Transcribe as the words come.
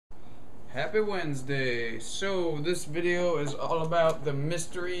Happy Wednesday. So this video is all about the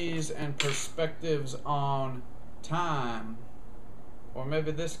mysteries and perspectives on time. Or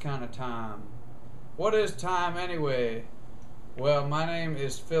maybe this kind of time. What is time anyway? Well, my name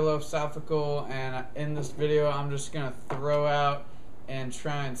is Osophical, and in this video I'm just going to throw out and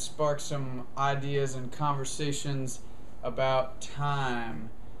try and spark some ideas and conversations about time.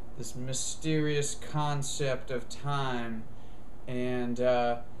 This mysterious concept of time. And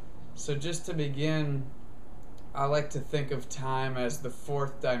so just to begin, I like to think of time as the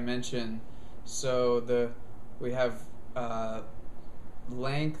fourth dimension. So we have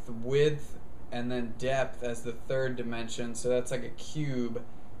length, width, and then depth as the third dimension. So that's like a cube.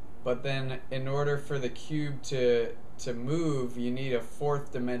 But then in order for the cube to move, you need a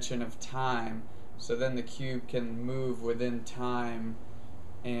fourth dimension of time. So then the cube can move within time.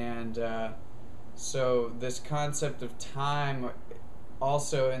 And so this concept of time,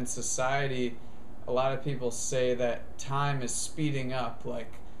 also in society, a lot of people say that time is speeding up,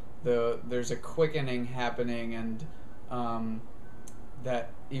 like there's a quickening happening, and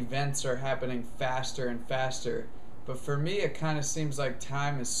that events are happening faster and faster. But for me, it kind of seems like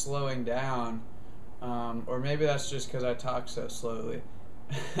time is slowing down, or maybe that's just because I talk so slowly.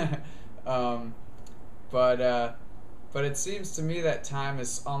 But it seems to me that time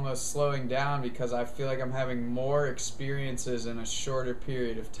is almost slowing down because I feel like I'm having more experiences in a shorter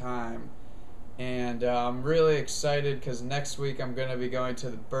period of time. And I'm really excited because next week I'm going to be going to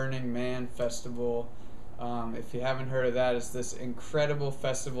the Burning Man Festival. If you haven't heard of that, it's this incredible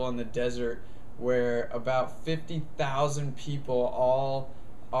festival in the desert where about 50,000 people all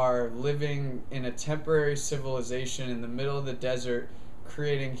are living in a temporary civilization in the middle of the desert,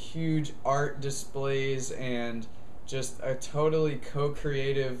 creating huge art displays and just a totally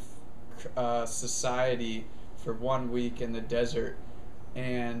co-creative society for 1 week in the desert.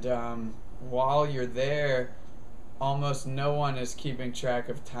 And while you're there, almost no one is keeping track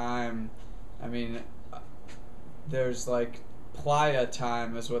of time. I mean, there's like playa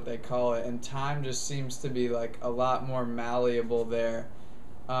time is what they call it, and time just seems to be like a lot more malleable there.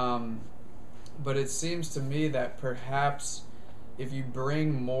 But it seems to me that perhaps if you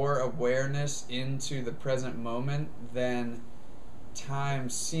bring more awareness into the present moment, then time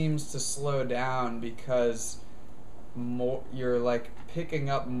seems to slow down because you're like picking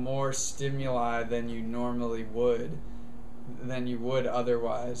up more stimuli than you normally would, than you would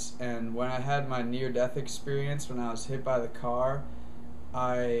otherwise. And when I had my near-death experience, when I was hit by the car,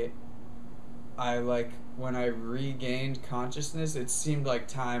 I like, when I regained consciousness, it seemed like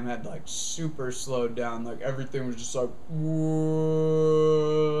time had like super slowed down. Like everything was just like, whoa.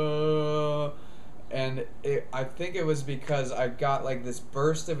 And I think it was because I got like this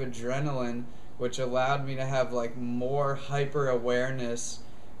burst of adrenaline, which allowed me to have like more hyper awareness.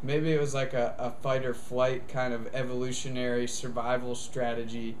 Maybe it was like a fight or flight kind of evolutionary survival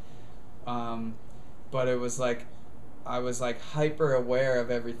strategy. But it was like I was like hyper aware of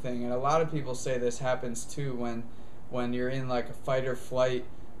everything. And a lot of people say this happens too when you're in like a fight or flight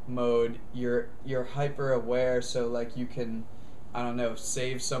mode. You're hyper aware, so like you can, I don't know,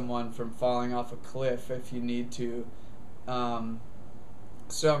 save someone from falling off a cliff if you need to.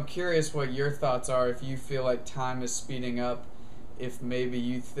 So I'm curious what your thoughts are, if you feel like time is speeding up, if maybe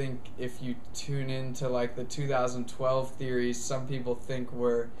you think, if you tune into like the 2012 theories, some people think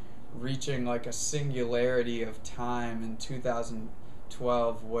we're reaching like a singularity of time in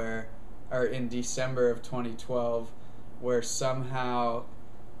 2012, or in December of 2012, where somehow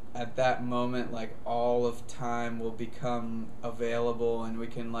at that moment like all of time will become available and we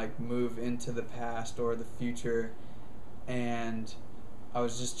can like move into the past or the future. And I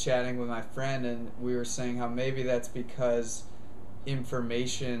was just chatting with my friend, and we were saying how maybe that's because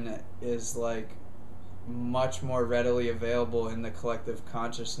information is like much more readily available in the collective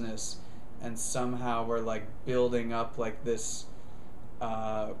consciousness, and somehow we're like building up like this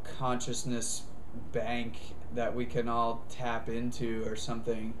consciousness bank that we can all tap into or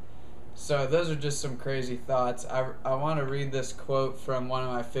something. So those are just some crazy thoughts. I want to read this quote from one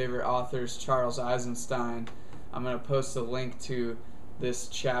of my favorite authors, Charles Eisenstein. I'm going to post a link to this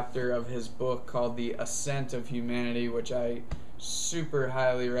chapter of his book called The Ascent of Humanity, which I super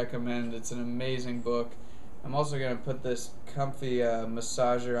highly recommend. It's an amazing book. I'm also going to put this comfy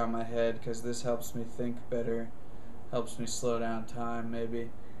massager on my head because this helps me think better, helps me slow down time maybe.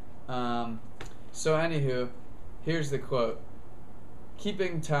 So anywho, here's the quote.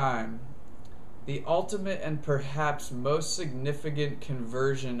 Keeping time. The ultimate and perhaps most significant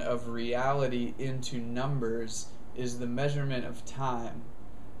conversion of reality into numbers is the measurement of time.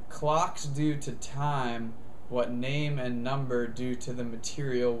 Clocks due to time what name and number do to the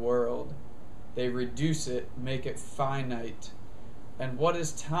material world. They reduce it, make it finite. And what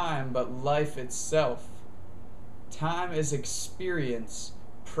is time but life itself? Time is experience,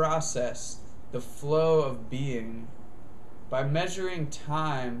 process, the flow of being. By measuring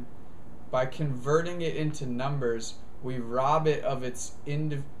time, by converting it into numbers, we rob it of its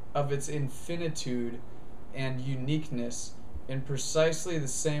infinitude and uniqueness in precisely the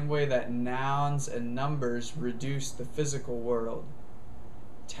same way that nouns and numbers reduce the physical world.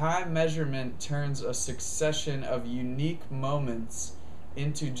 Time measurement turns a succession of unique moments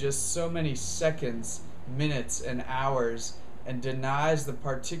into just so many seconds, minutes, and hours, and denies the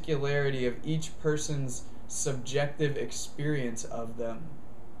particularity of each person's subjective experience of them.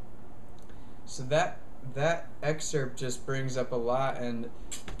 So that excerpt just brings up a lot, and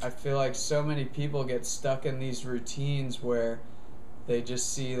I feel like so many people get stuck in these routines where they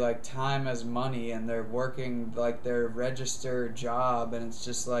just see like time as money, and they're working like their registered job, and it's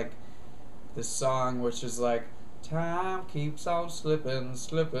just like this song which is like, time keeps on slipping,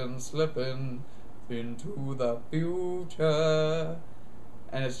 slipping, slipping into the future.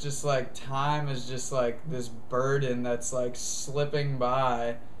 And it's just like time is just like this burden that's like slipping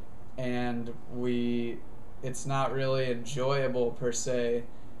by, and it's not really enjoyable per se.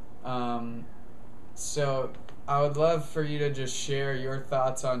 So I would love for you to just share your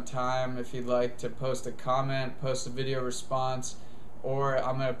thoughts on time. If you'd like to post a comment, post a video response, or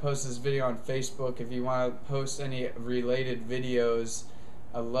I'm going to post this video on Facebook if you want to post any related videos.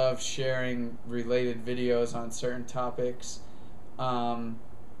 I love sharing related videos on certain topics.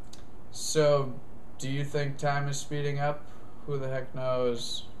 So do you think time is speeding up? Who the heck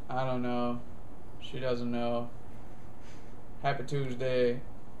knows? I don't know. She doesn't know. Happy Tuesday.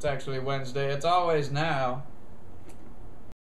 It's actually Wednesday. It's always now.